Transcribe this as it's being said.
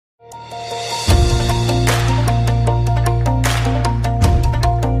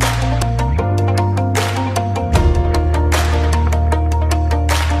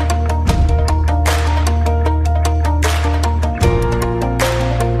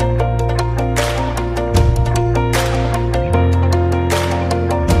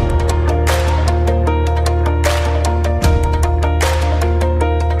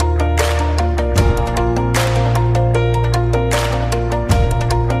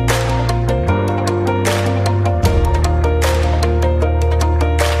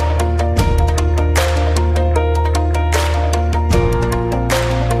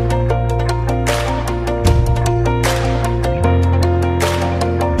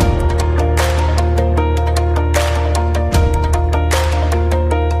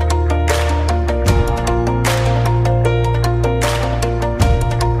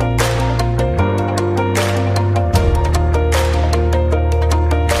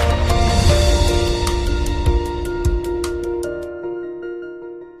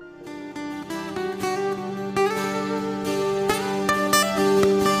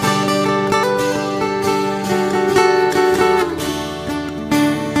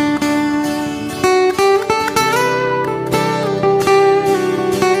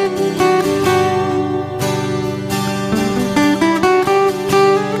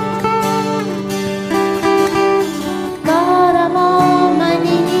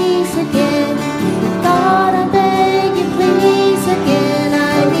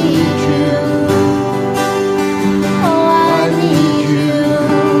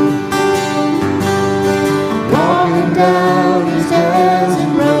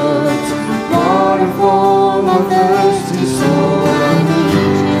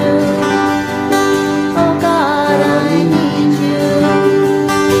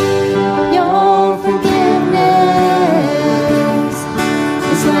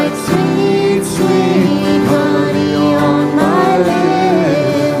like sweet, sweet honey on my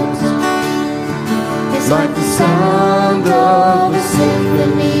lips. It's like the sound of a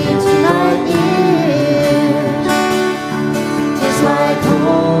symphony to my ears. It's like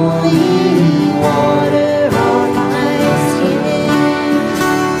holy water on my skin.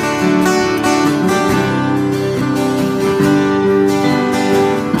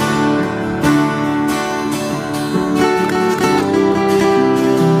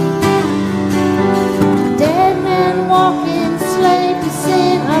 Dead men walking, slave to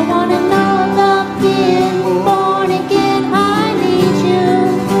sin. I want to know about being born again. I need you.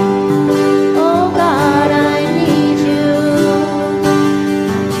 Oh God, I need you.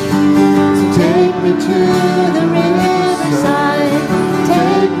 So take me to the riverside.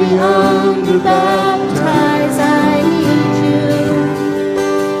 Take me home to baptize. I need you.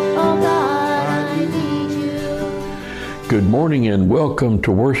 Oh God, I need you. Good morning and welcome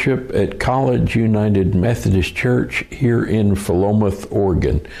to worship at College United Methodist Church here in Philomath,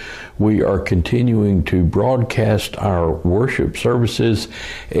 Oregon. We are continuing to broadcast our worship services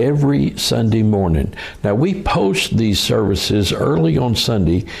every Sunday morning. Now, we post these services early on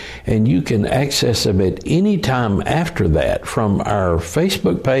Sunday, and you can access them at any time after that from our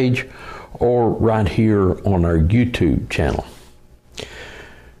Facebook page or right here on our YouTube channel.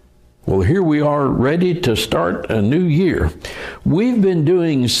 Well, here we are ready to start a new year. We've been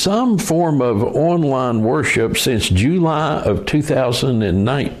doing some form of online worship since July of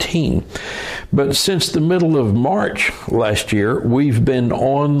 2019. But since the middle of March last year, we've been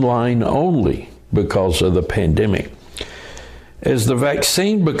online only because of the pandemic. As the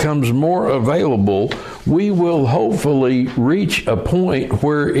vaccine becomes more available, we will hopefully reach a point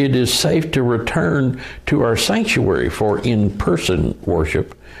where it is safe to return to our sanctuary for in-person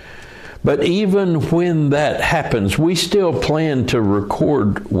worship. But even when that happens, we still plan to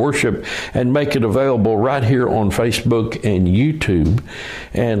record worship and make it available right here on Facebook and YouTube.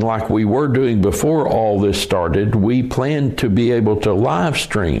 And like we were doing before all this started, we plan to be able to live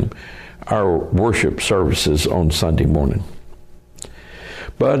stream our worship services on Sunday morning.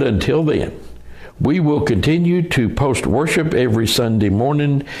 But until then, we will continue to post worship every Sunday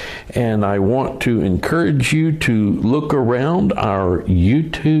morning, and I want to encourage you to look around our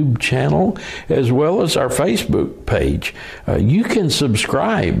YouTube channel as well as our Facebook page. You can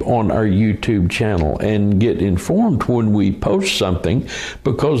subscribe on our YouTube channel and get informed when we post something,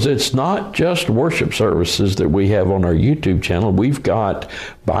 because it's not just worship services that we have on our YouTube channel. We've got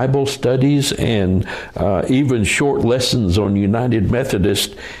Bible studies and even short lessons on United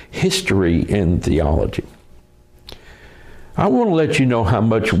Methodist history and theology. I want to let you know how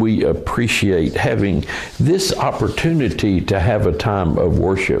much we appreciate having this opportunity to have a time of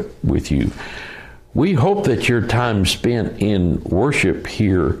worship with you. We hope that your time spent in worship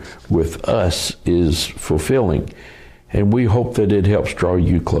here with us is fulfilling, and we hope that it helps draw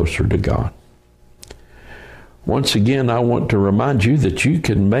you closer to God. Once again, I want to remind you that you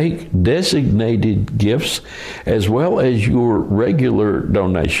can make designated gifts as well as your regular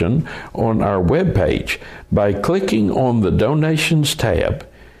donation on our webpage by clicking on the Donations tab.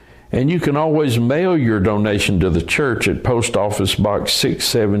 And you can always mail your donation to the church at Post Office Box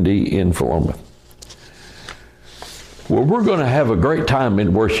 670 in Philomath. Well, we're going to have a great time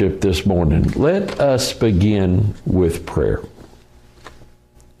in worship this morning. Let us begin with prayer.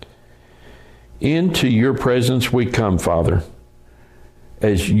 Into your presence we come, Father,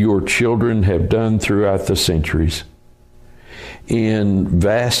 as your children have done throughout the centuries. In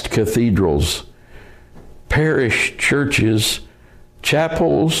vast cathedrals, parish churches,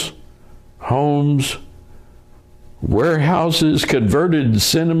 chapels, homes, warehouses, converted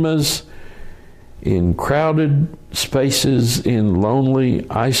cinemas, in crowded spaces, in lonely,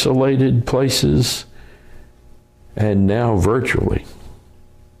 isolated places, and now virtually.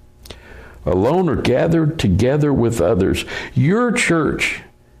 Alone or gathered together with others. Your church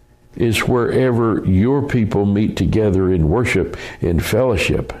is wherever your people meet together in worship, in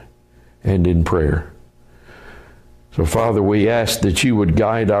fellowship, and in prayer. So, Father, we ask that you would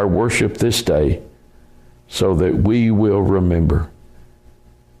guide our worship this day so that we will remember,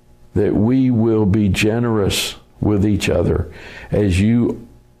 that we will be generous with each other as you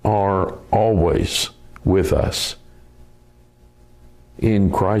are always with us.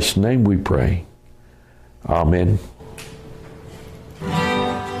 In Christ's name we pray. Amen.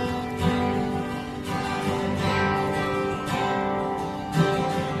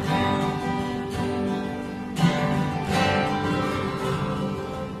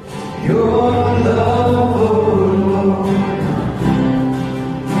 Your love, oh Lord,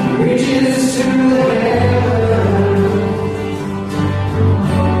 reaches to the heaven.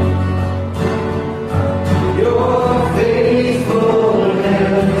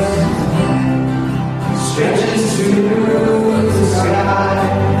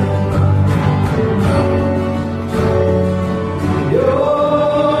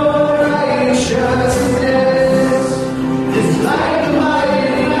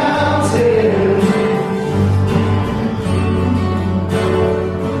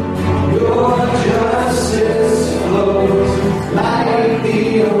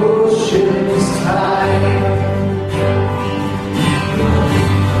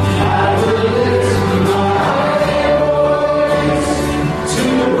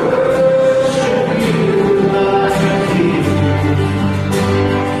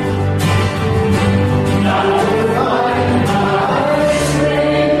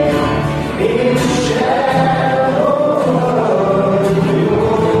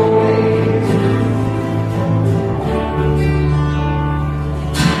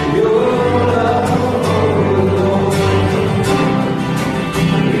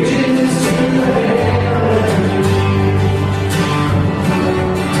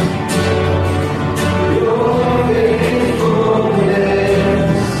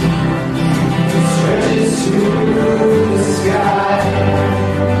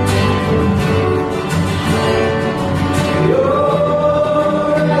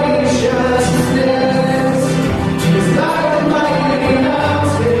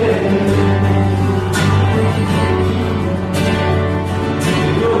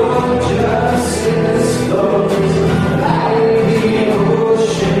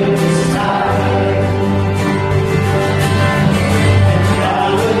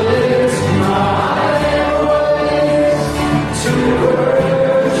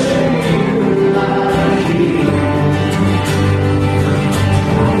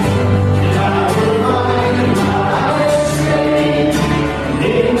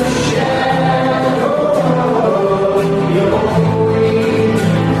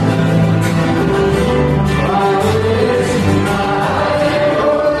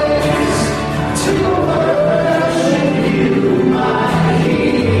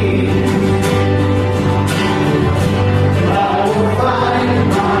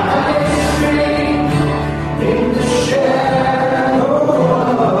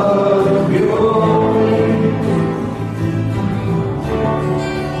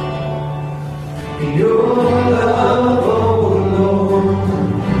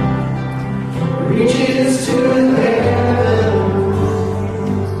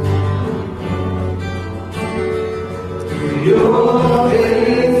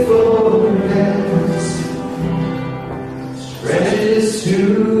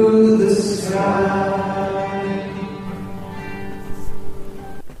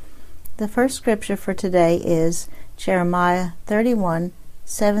 first scripture for today is Jeremiah 31,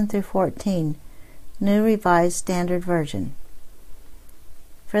 7 through 14, New Revised Standard Version.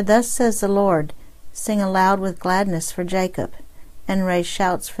 For thus says the Lord, sing aloud with gladness for Jacob, and raise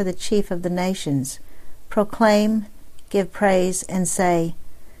shouts for the chief of the nations. Proclaim, give praise, and say,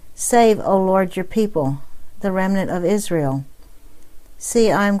 Save, O Lord, your people, the remnant of Israel.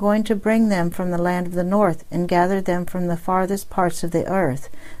 See, I am going to bring them from the land of the north, and gather them from the farthest parts of the earth,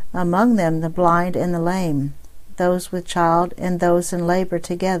 among them the blind and the lame, those with child and those in labor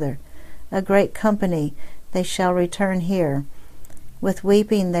together. A great company, they shall return here. With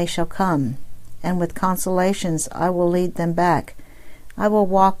weeping they shall come, and with consolations I will lead them back. I will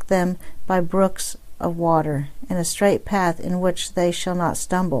walk them by brooks of water, in a straight path in which they shall not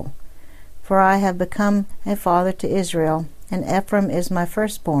stumble. For I have become a father to Israel, and Ephraim is my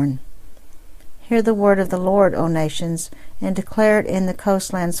firstborn. Hear the word of the Lord, O nations, and declare it in the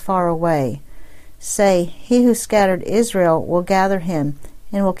coastlands far away. Say, He who scattered Israel will gather him,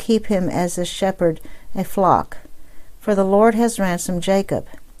 and will keep him as a shepherd a flock. For the Lord has ransomed Jacob,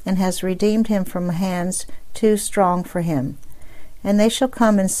 and has redeemed him from hands too strong for him. And they shall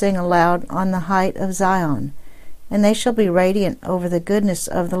come and sing aloud on the height of Zion, and they shall be radiant over the goodness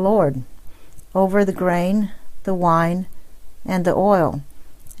of the Lord, over the grain, the wine, and the oil,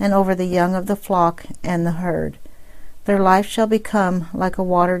 and over the young of the flock and the herd. Their life shall become like a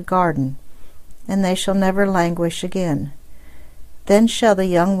watered garden, and they shall never languish again. Then shall the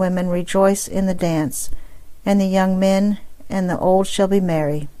young women rejoice in the dance, and the young men and the old shall be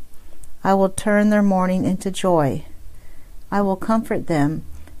merry. I will turn their mourning into joy. I will comfort them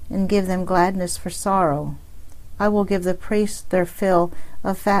and give them gladness for sorrow. I will give the priests their fill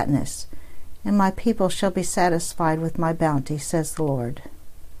of fatness, and my people shall be satisfied with my bounty, says the Lord.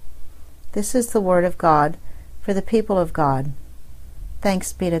 This is the word of God for the people of God.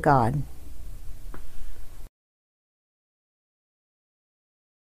 Thanks be to God.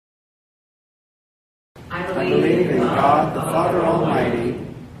 I believe in God, the Father Almighty,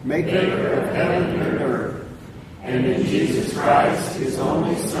 maker of heaven and earth, and in Jesus Christ, his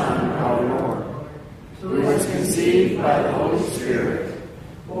only Son, our Lord, who was conceived by the Holy Spirit,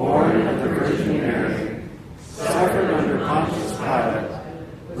 born of the Virgin Mary, suffered under Pontius Pilate,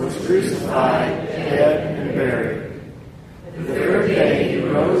 was crucified, dead, and buried. The third day he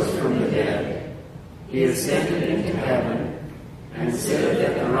rose from the dead. He ascended into heaven, and sitteth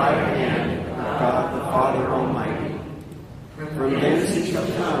at the right hand of God the Father Almighty. From thence he shall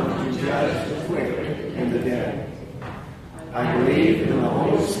come to judge the quick and the dead. I believe in the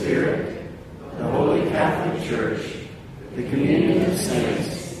Holy Spirit, the Holy Catholic Church, the communion of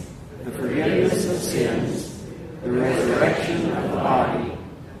saints, the forgiveness of sins, the resurrection of the body,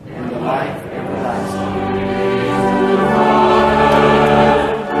 and the life everlasting.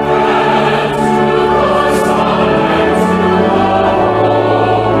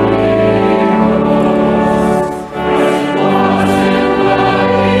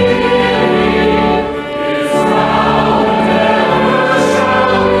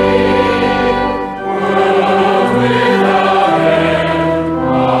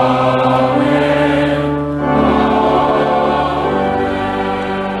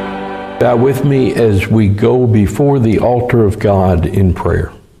 Bow with me as we go before the altar of God in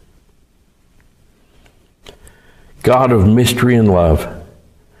prayer. God of mystery and love,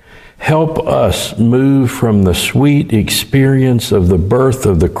 help us move from the sweet experience of the birth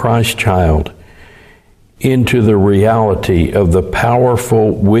of the Christ child into the reality of the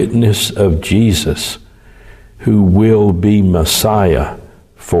powerful witness of Jesus, who will be Messiah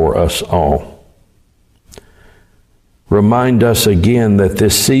for us all. Remind us again that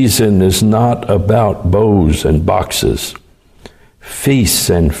this season is not about bows and boxes, feasts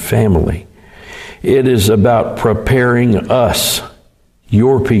and family. It is about preparing us,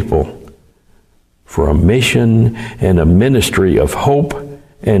 your people, for a mission and a ministry of hope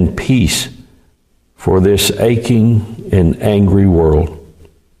and peace for this aching and angry world.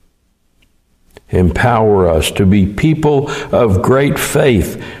 Empower us to be people of great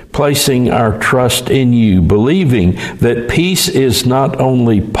faith, placing our trust in you, believing that peace is not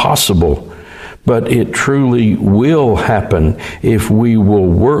only possible, but it truly will happen if we will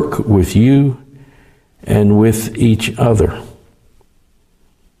work with you and with each other.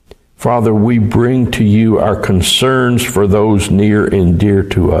 Father, we bring to you our concerns for those near and dear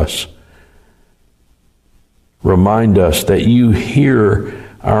to us. Remind us that you hear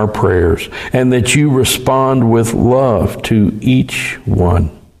our prayers and that you respond with love to each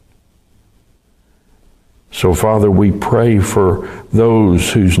one. So, Father, we pray for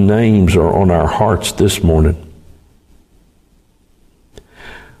those whose names are on our hearts this morning.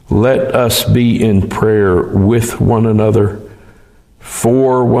 Let us be in prayer with one another,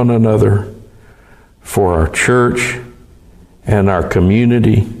 for one another, for our church and our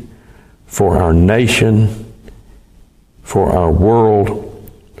community, for our nation, for our world,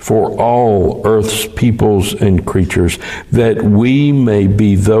 for all earth's peoples and creatures, that we may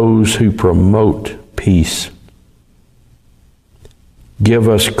be those who promote peace. Give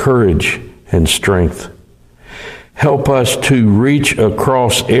us courage and strength. Help us to reach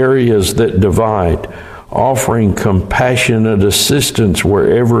across areas that divide, offering compassionate assistance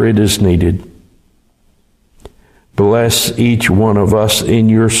wherever it is needed. Bless each one of us in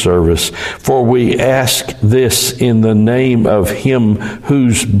your service, for we ask this in the name of him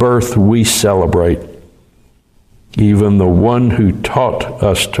whose birth we celebrate, even the one who taught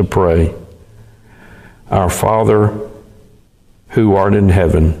us to pray. Our Father, who art in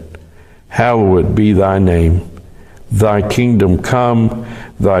heaven, hallowed be thy name. Thy kingdom come,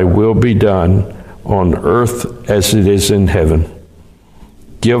 thy will be done, on earth as it is in heaven.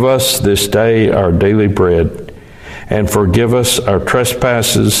 Give us this day our daily bread, and forgive us our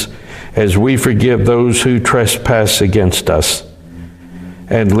trespasses as we forgive those who trespass against us.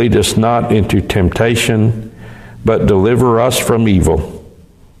 And lead us not into temptation, but deliver us from evil.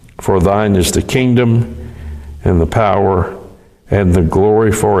 For thine is the kingdom, and the power, and the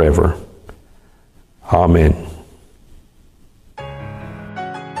glory forever. Amen.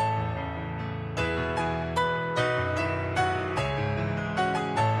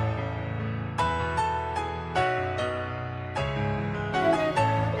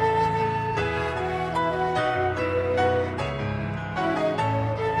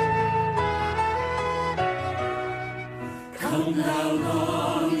 Come thou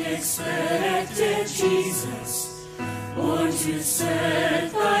long expected Jesus, born to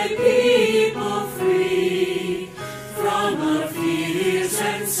set thy people free. From our fears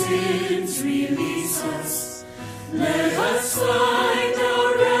and sins release us. Let us find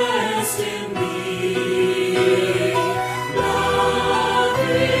our rest in thee. Love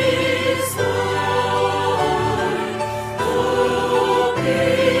is born, hope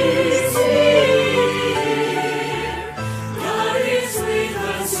is here. God is with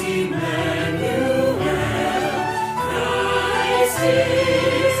us, Emmanuel. Christ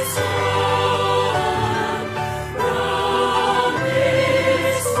is come,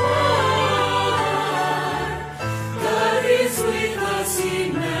 promised one. God is with us,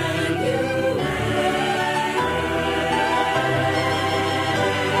 Emmanuel.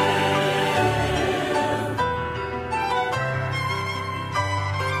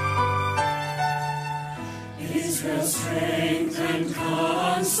 Israel's strength and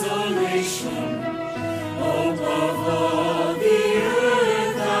consolation, hope of all the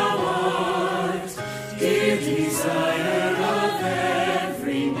earth thou art, dear desire of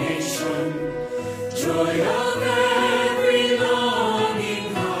every nation, joy of every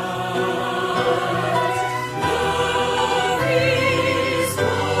longing heart. Love is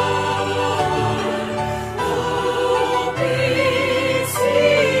born, hope is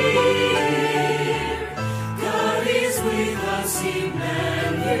here. God is with us,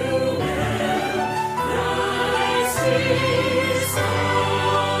 Emmanuel. Christ is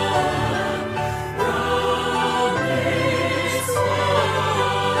come, promised one.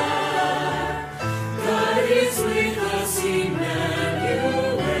 God is with us,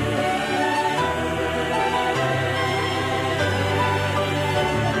 Emmanuel.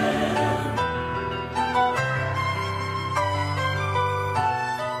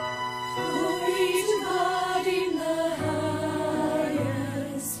 Glory to God in the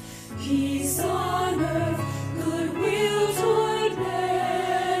highest,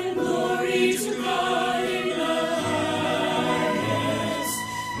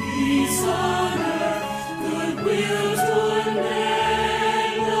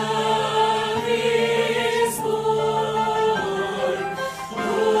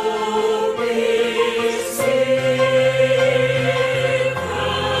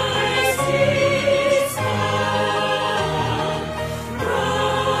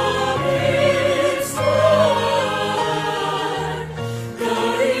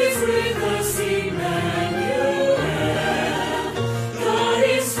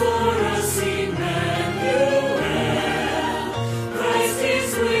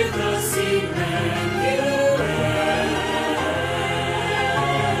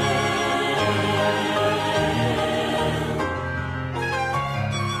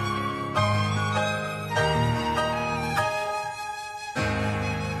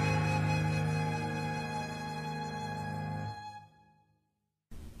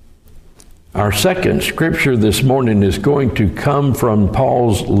 Our second scripture this morning is going to come from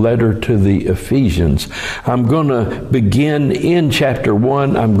Paul's letter to the Ephesians. I'm going to begin in chapter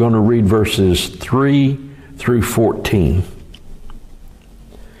 1. I'm going to read verses 3 through 14.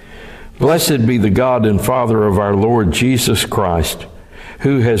 Blessed be the God and Father of our Lord Jesus Christ,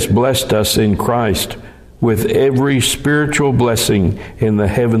 who has blessed us in Christ with every spiritual blessing in the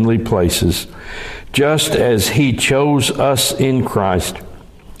heavenly places, just as he chose us in Christ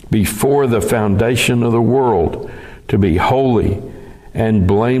before the foundation of the world to be holy and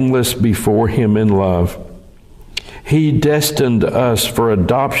blameless before him in love. He destined us for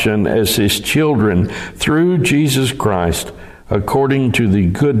adoption as his children through Jesus Christ, according to the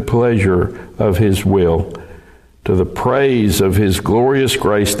good pleasure of his will, to the praise of his glorious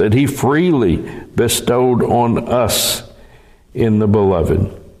grace that he freely bestowed on us in the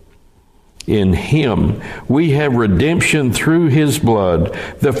Beloved. In him we have redemption through his blood,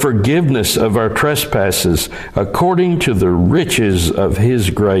 the forgiveness of our trespasses, according to the riches of his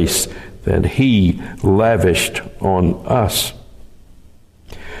grace that he lavished on us.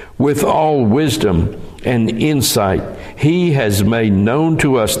 With all wisdom and insight, he has made known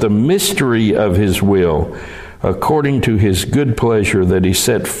to us the mystery of his will, according to his good pleasure that he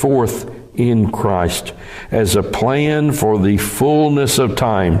set forth in Christ as a plan for the fullness of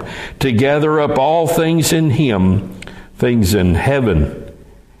time, to gather up all things in him, things in heaven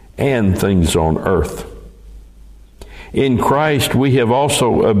and things on earth. In Christ we have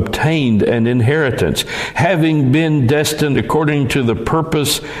also obtained an inheritance, having been destined according to the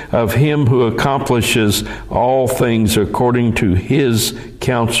purpose of him who accomplishes all things according to his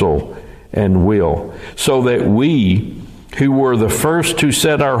counsel and will, so that we, who were the first to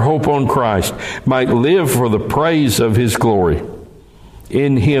set our hope on Christ, might live for the praise of his glory.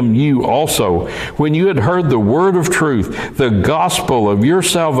 In him you also, when you had heard the word of truth, the gospel of your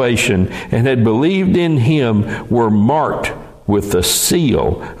salvation, and had believed in him, were marked with the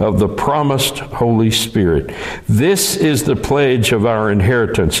seal of the promised Holy Spirit. This is the pledge of our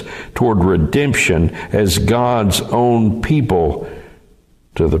inheritance toward redemption as God's own people,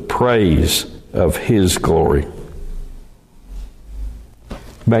 to the praise of his glory.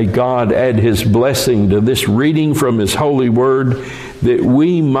 May God add his blessing to this reading from his holy word, that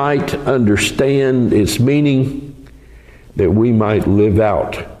we might understand its meaning, that we might live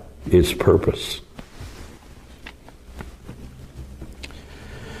out its purpose.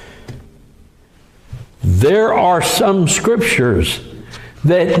 There are some scriptures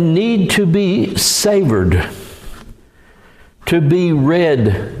that need to be savored, to be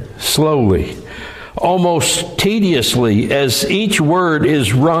read slowly, almost tediously, as each word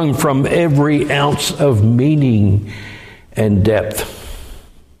is wrung from every ounce of meaning and depth.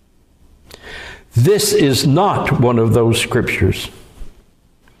 This is not one of those scriptures.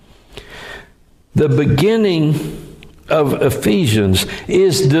 The beginning of Ephesians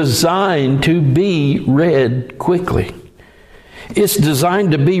is designed to be read quickly. It's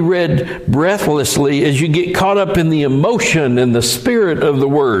designed to be read breathlessly as you get caught up in the emotion and the spirit of the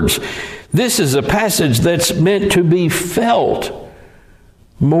words. This is a passage that's meant to be felt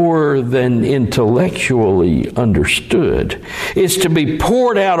more than intellectually understood. It's to be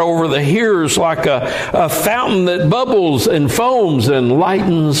poured out over the hearers like a fountain that bubbles and foams and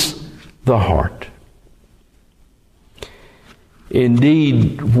lightens the heart.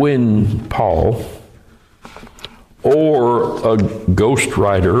 Indeed, when Paul, or a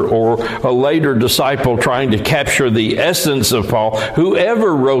ghostwriter, or a later disciple trying to capture the essence of Paul,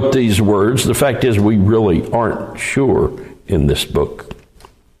 whoever wrote these words, the fact is we really aren't sure in this book.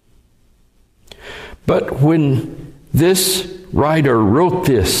 But when this writer wrote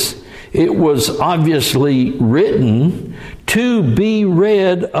this, it was obviously written to be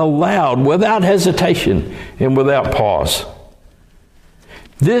read aloud without hesitation and without pause.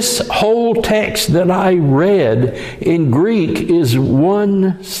 This whole text that I read in Greek is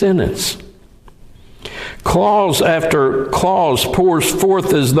one sentence. Clause after clause pours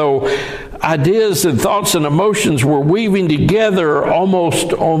forth as though ideas and thoughts and emotions were weaving together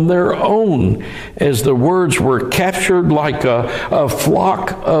almost on their own, as the words were captured like a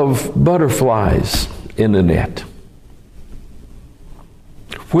flock of butterflies in a net.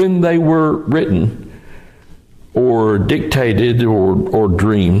 When they were written, or dictated, or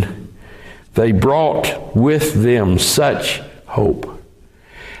dreamed, they brought with them such hope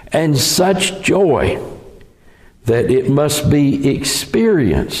and such joy that it must be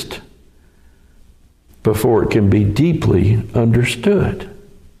experienced before it can be deeply understood.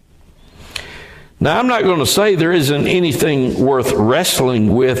 Now, I'm not going to say there isn't anything worth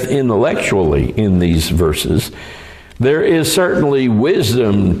wrestling with intellectually in these verses, There is certainly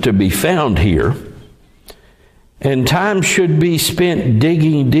wisdom to be found here, and time should be spent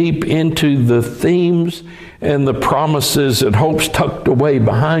digging deep into the themes and the promises and hopes tucked away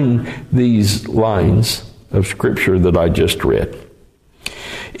behind these lines of Scripture that I just read.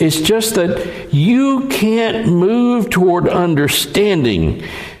 It's just that you can't move toward understanding,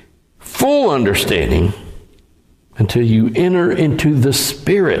 full understanding, until you enter into the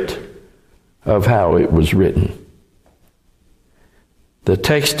spirit of how it was written. The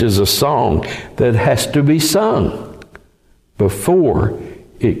text is a song that has to be sung before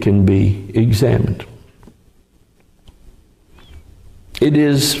it can be examined. It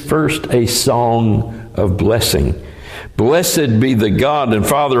is first a song of blessing. Blessed be the God and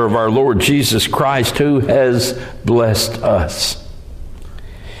Father of our Lord Jesus Christ, who has blessed us.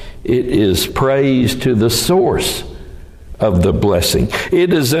 It is praise to the source of the blessing.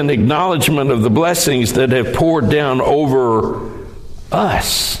 It is an acknowledgement of the blessings that have poured down over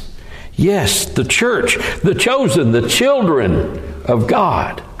us. Yes, the church, the chosen, the children of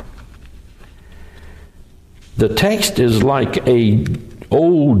God. The text is like a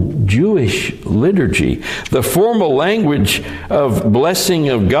old Jewish liturgy, the formal language of blessing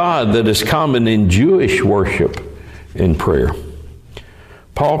of God that is common in Jewish worship and prayer.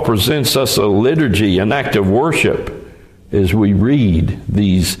 Paul presents us a liturgy, an act of worship, as we read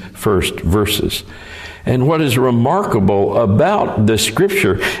these first verses. And what is remarkable about the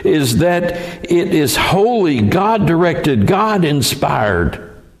Scripture is that it is holy, God-directed,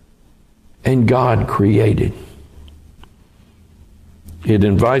 God-inspired, and God-created. It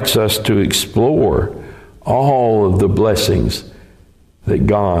invites us to explore all of the blessings that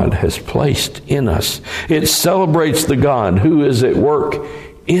God has placed in us. It celebrates the God who is at work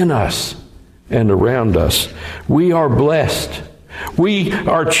in us and around us. We are blessed. We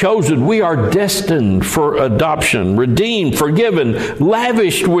are chosen. We are destined for adoption, redeemed, forgiven,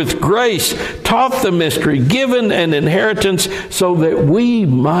 lavished with grace, taught the mystery, given an inheritance so that we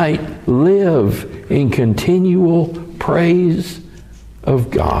might live in continual praise of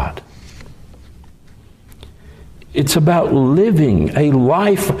God. It's about living a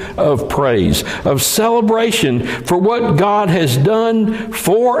life of praise, of celebration for what God has done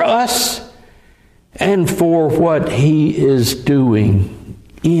for us and for what He is doing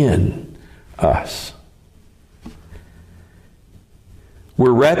in us.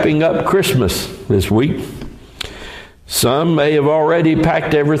 We're wrapping up Christmas this week. Some may have already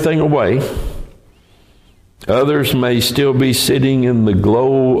packed everything away. Others may still be sitting in the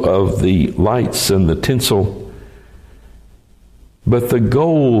glow of the lights and the tinsel. But the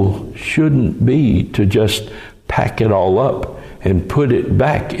goal shouldn't be to just pack it all up and put it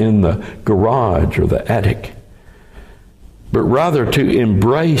back in the garage or the attic, but rather to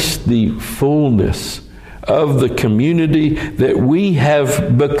embrace the fullness of the community that we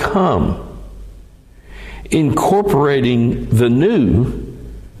have become, incorporating the new,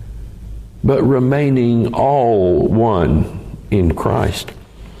 but remaining all one in Christ.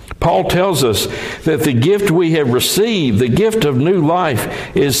 Paul tells us that the gift we have received, the gift of new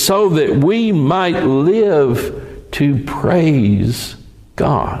life, is so that we might live to praise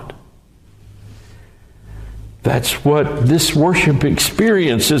God. That's what this worship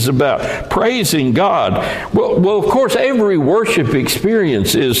experience is about, praising God. Well, of course, every worship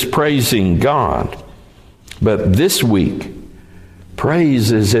experience is praising God. But this week,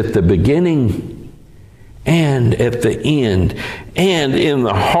 praise is at the beginning and at the end. And in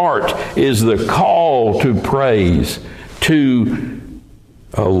the heart is the call to praise, to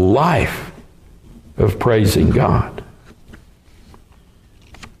a life of praising God.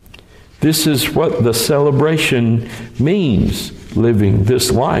 This is what the celebration means, living this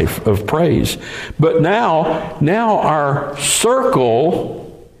life of praise. But now our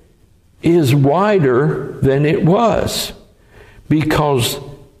circle is wider than it was, because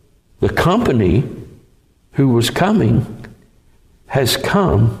the company who was coming has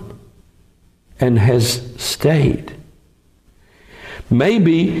come and has stayed.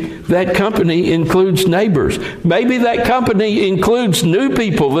 Maybe that company includes neighbors. Maybe that company includes new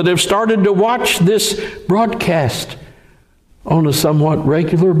people that have started to watch this broadcast on a somewhat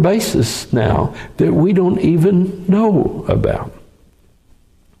regular basis now that we don't even know about.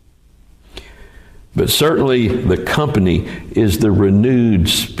 But certainly the company is the renewed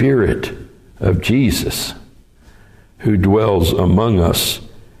Spirit of Jesus, who dwells among us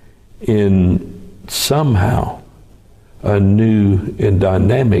in somehow a new and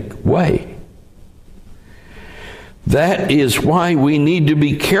dynamic way. That is why we need to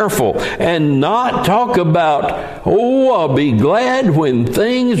be careful and not talk about, oh, I'll be glad when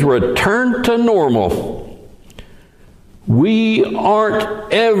things return to normal. We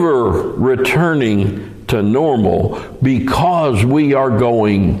aren't ever returning to normal because we are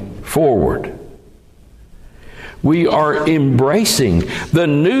going forward. We are embracing the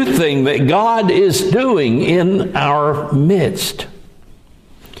new thing that God is doing in our midst.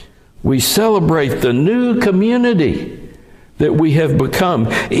 We celebrate the new community that we have become,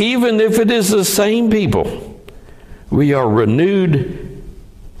 even if it is the same people. We are renewed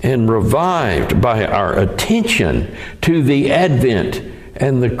and revived by our attention to the Advent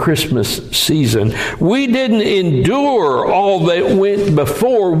and the Christmas season. We didn't endure all that went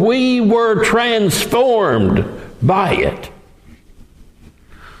before. We were transformed by it.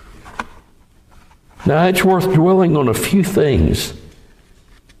 Now, it's worth dwelling on a few things.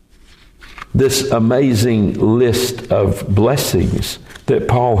 This amazing list of blessings that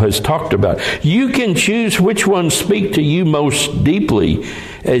Paul has talked about. You can choose which ones speak to you most deeply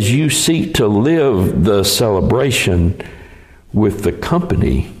as you seek to live the celebration with the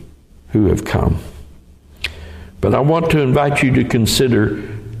company who have come. But I want to invite you to consider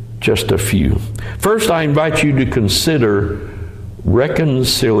just a few. First, I invite you to consider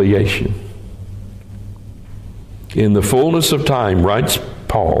reconciliation. In the fullness of time, writes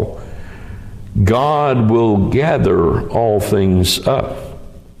Paul, God will gather all things up.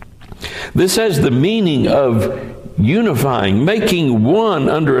 This has the meaning of unifying, making one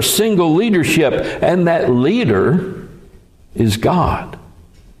under a single leadership, and that leader is God.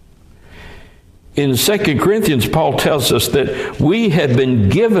 In 2 Corinthians, Paul tells us that we have been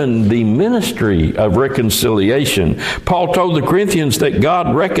given the ministry of reconciliation. Paul told the Corinthians that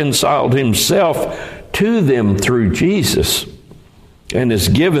God reconciled himself to them through Jesus and has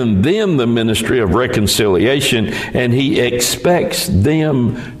given them the ministry of reconciliation, and he expects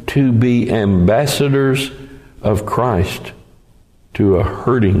them to be ambassadors of Christ to a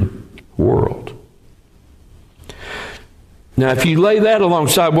hurting world. Now, if you lay that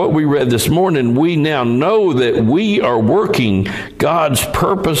alongside what we read this morning, we now know that we are working God's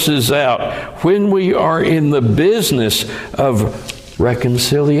purposes out when we are in the business of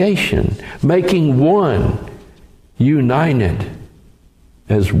reconciliation, making one, united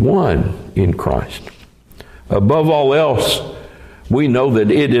as one in Christ. Above all else, we know that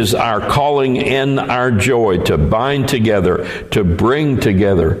it is our calling and our joy to bind together, to bring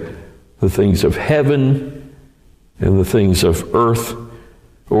together the things of heaven and the things of earth,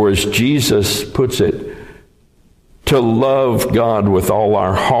 or as Jesus puts it, to love God with all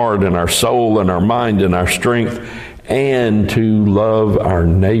our heart and our soul and our mind and our strength, and to love our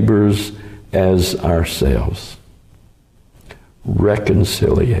neighbors as ourselves.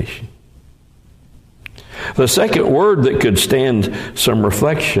 Reconciliation. The second word that could stand some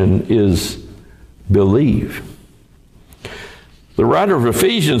reflection is believe. The writer of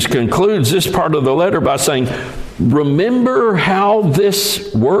Ephesians concludes this part of the letter by saying, remember how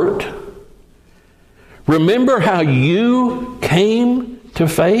this worked? Remember how you came to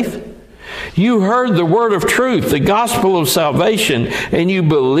faith? You heard the word of truth, the gospel of salvation, and you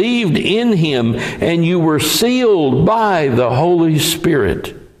believed in him, and you were sealed by the Holy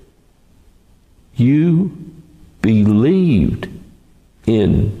Spirit. You believed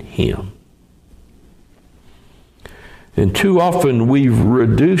in him. And too often we've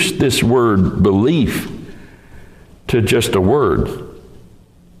reduced this word belief to just a word.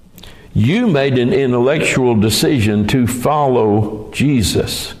 You made an intellectual decision to follow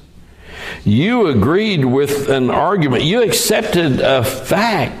Jesus. You agreed with an argument. You accepted a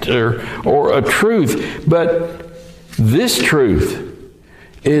fact or a truth. But this truth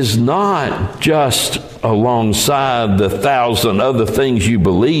is not just alongside the 1,000 other things you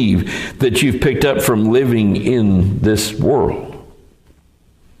believe that you've picked up from living in this world.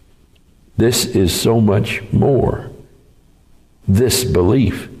 This is so much more. This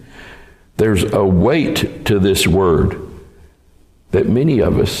belief. There's a weight to this word that many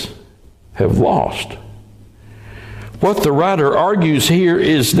of us have lost. What the writer argues here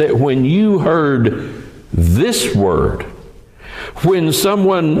is that when you heard this word, when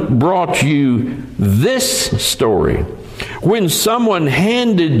someone brought you this story, when someone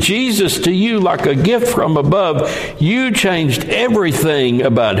handed Jesus to you like a gift from above, you changed everything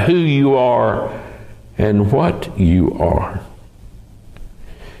about who you are and what you are.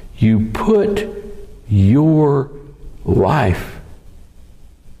 You put your life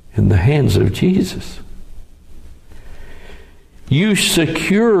in the hands of Jesus. You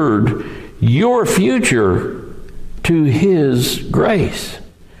secured your future to his grace.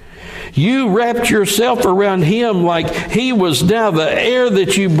 You wrapped yourself around him like he was now the air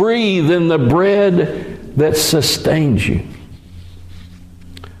that you breathe and the bread that sustains you.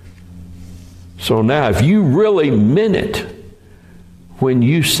 So now, if you really meant it when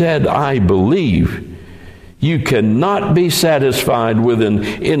you said, I believe, you cannot be satisfied with an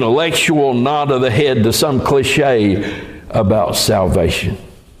intellectual nod of the head to some cliche about salvation.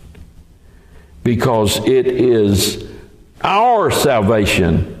 Because it is our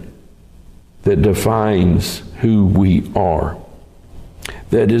salvation that defines who we are.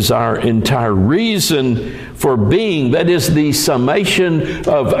 That is our entire reason for being. That is the summation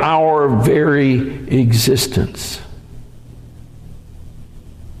of our very existence.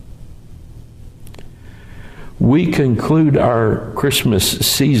 We conclude our Christmas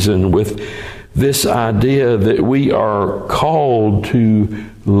season with this idea that we are called to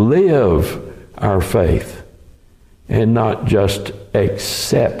live our faith and not just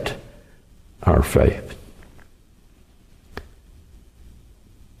accept our faith.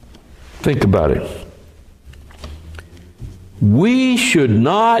 Think about it. We should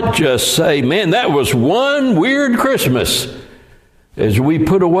not just say, man, that was one weird Christmas, as we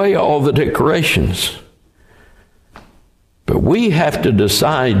put away all the decorations. But we have to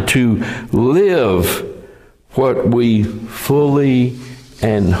decide to live what we fully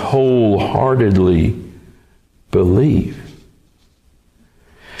and wholeheartedly believe.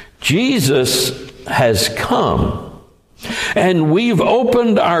 Jesus has come. And we've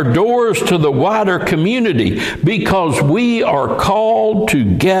opened our doors to the wider community because we are called to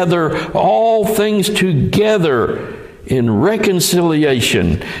gather all things together in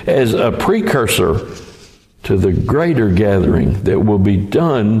reconciliation as a precursor to the greater gathering that will be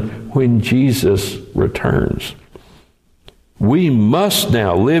done when Jesus returns. We must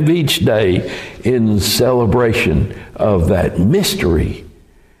now live each day in celebration of that mystery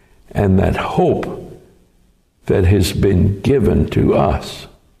and that hope that has been given to us.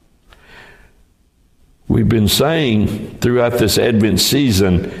 We've been saying throughout this Advent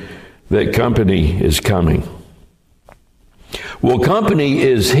season that company is coming. Well, company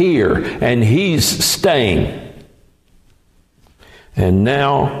is here and he's staying. And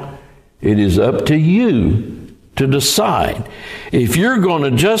now it is up to you to decide if you're going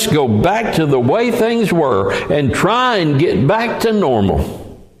to just go back to the way things were and try and get back to normal,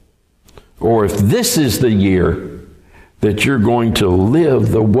 or if this is the year that you're going to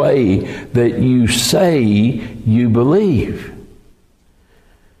live the way that you say you believe.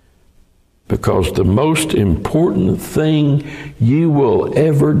 Because the most important thing you will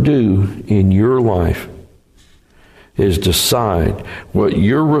ever do in your life is decide what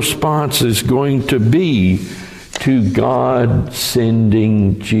your response is going to be to God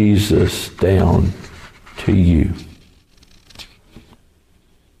sending Jesus down to you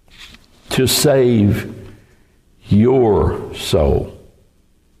to save your soul,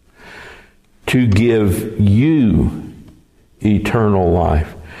 to give you eternal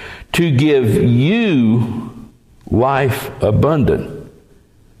life, to give you life abundant.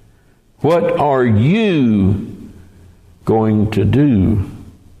 What are you going to do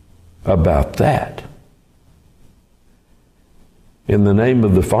about that? In the name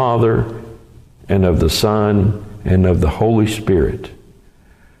of the Father, and of the Son, and of the Holy Spirit.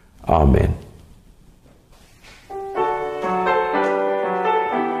 Amen.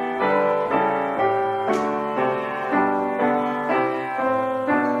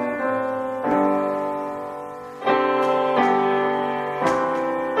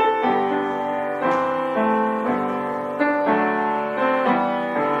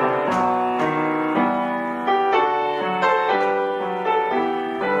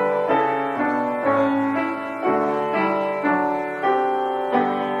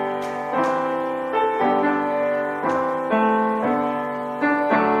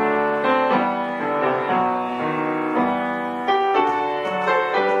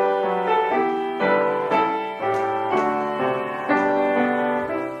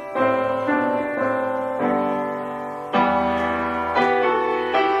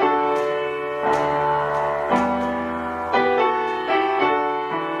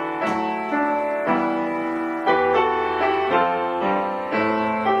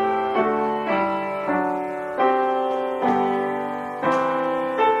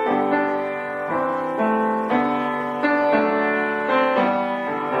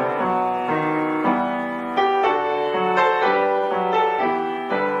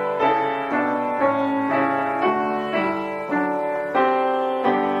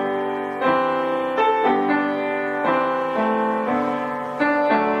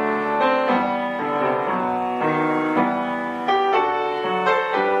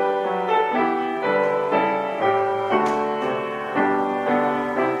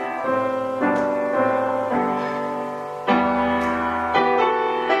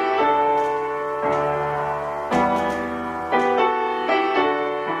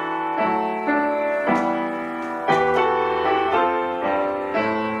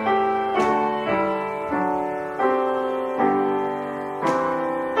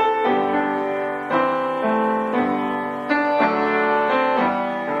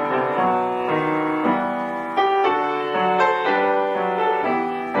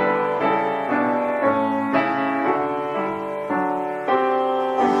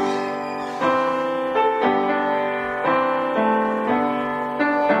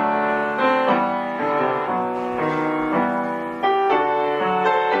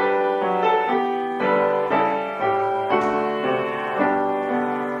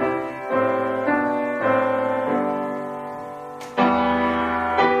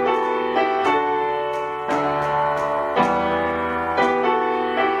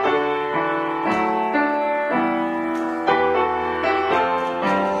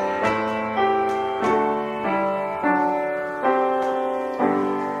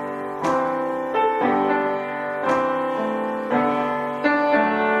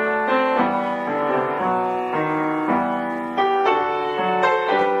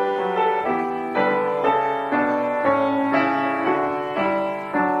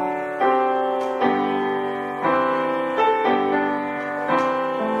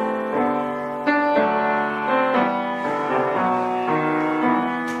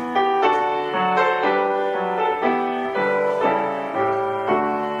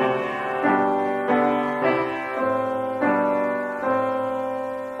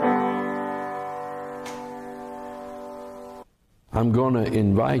 going to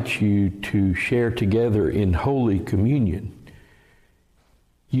invite you to share together in Holy Communion.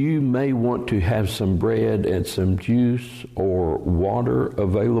 You may want to have some bread and some juice or water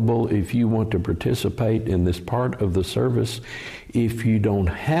available if you want to participate in this part of the service. If you don't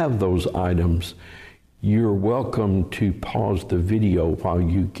have those items, you're welcome to pause the video while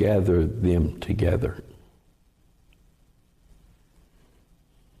you gather them together.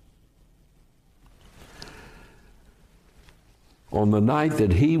 On the night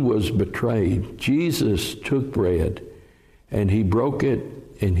that he was betrayed, Jesus took bread and he broke it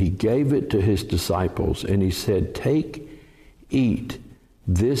and he gave it to his disciples and he said, "Take, eat,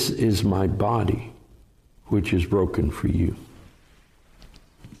 this is my body, which is broken for you."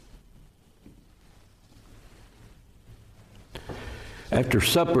 After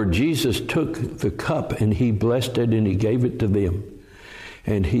supper, Jesus took the cup and he blessed it and he gave it to them.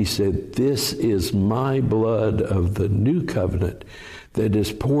 And he said, "This is my blood of the new covenant that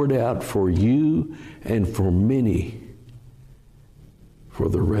is poured out for you and for many for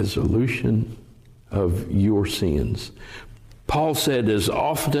the resolution of your sins." Paul said, "As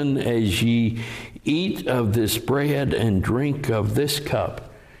often as ye eat of this bread and drink of this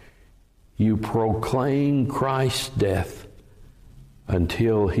cup, you proclaim Christ's death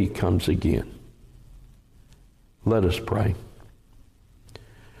until he comes again." Let us pray.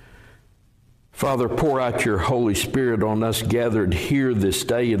 Father, pour out your Holy Spirit on us gathered here this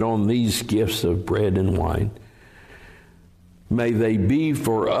day and on these gifts of bread and wine. May they be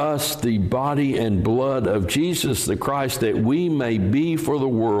for us the body and blood of Jesus the Christ, that we may be for the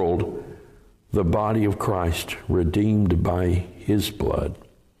world the body of Christ, redeemed by his blood.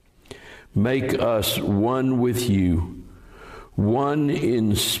 Make us one with you, one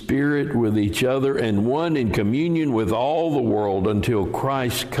in spirit with each other, and one in communion with all the world until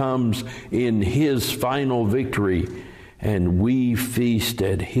Christ comes in his final victory and we feast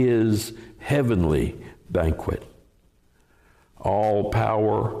at his heavenly banquet. All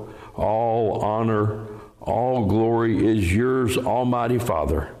power, all honor, all glory is yours, Almighty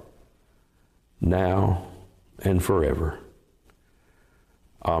Father, now and forever.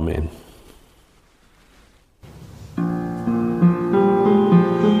 Amen.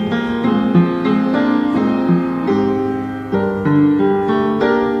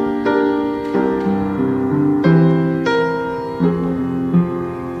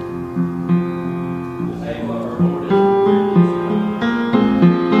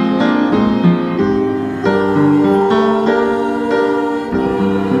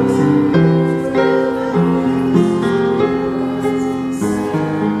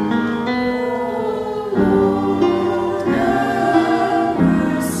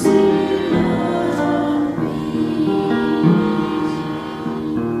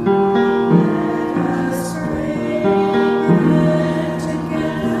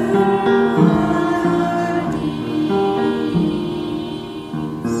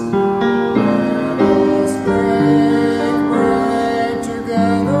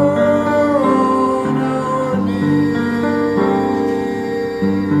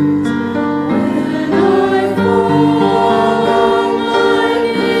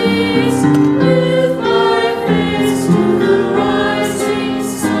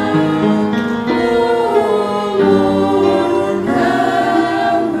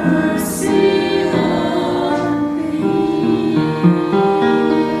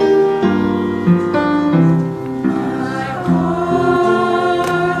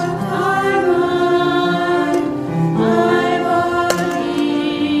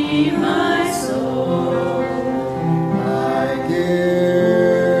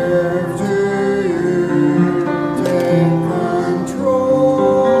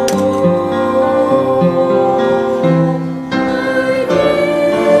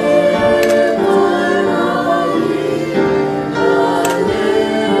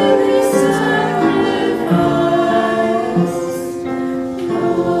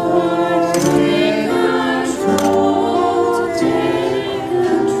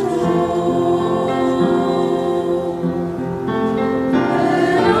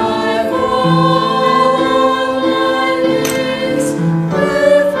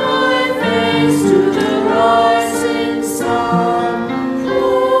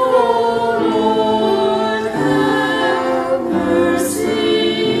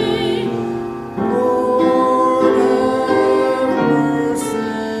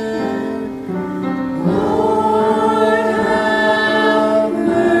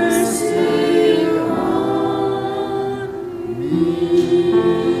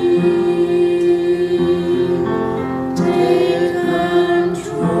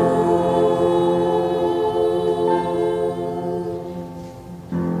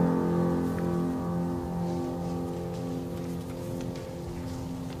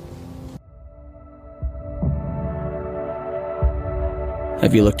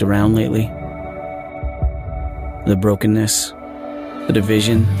 Have you looked around lately? The brokenness, the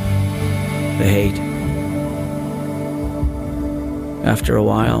division, the hate. After a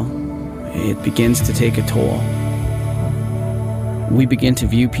while, it begins to take a toll. We begin to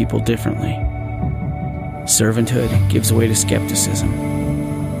view people differently. Servanthood gives way to skepticism.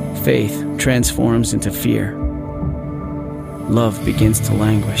 Faith transforms into fear. Love begins to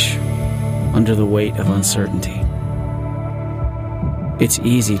languish under the weight of uncertainty. It's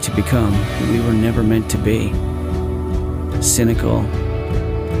easy to become who we were never meant to be. Cynical,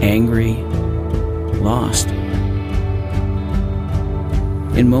 angry, lost.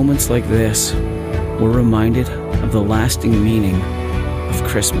 In moments like this, we're reminded of the lasting meaning of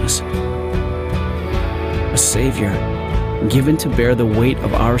Christmas. A Savior given to bear the weight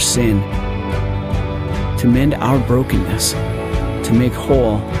of our sin, to mend our brokenness, to make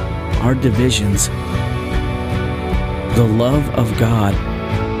whole our divisions. The love of God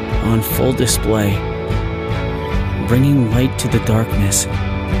on full display, bringing light to the darkness,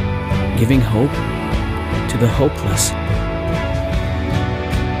 giving hope to the hopeless.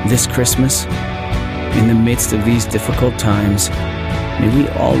 This Christmas, in the midst of these difficult times, may we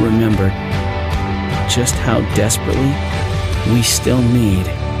all remember just how desperately we still need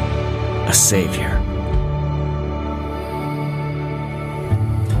a Savior.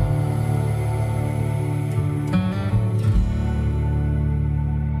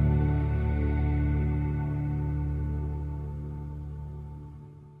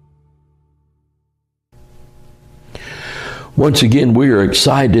 Once again, we are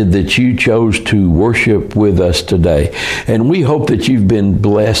excited that you chose to worship with us today. And we hope that you've been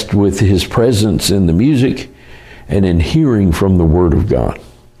blessed with His presence in the music and in hearing from the Word of God.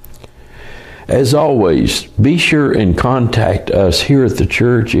 As always, be sure and contact us here at the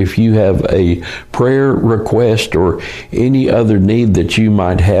church if you have a prayer request or any other need that you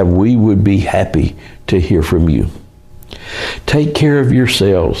might have. We would be happy to hear from you. Take care of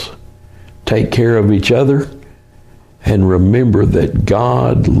yourselves. Take care of each other. And remember that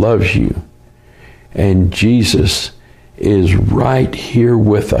God loves you and Jesus is right here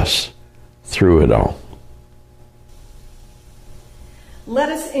with us through it all. Let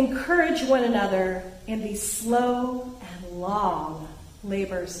us encourage one another in these slow and long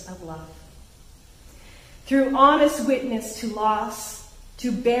labors of love. Through honest witness to loss,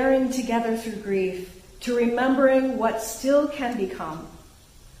 to bearing together through grief, to remembering what still can become,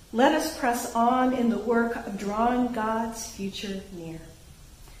 let us press on in the work of drawing God's future near.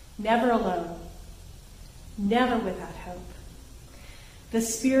 Never alone, never without hope. The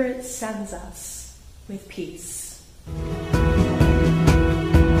Spirit sends us with peace.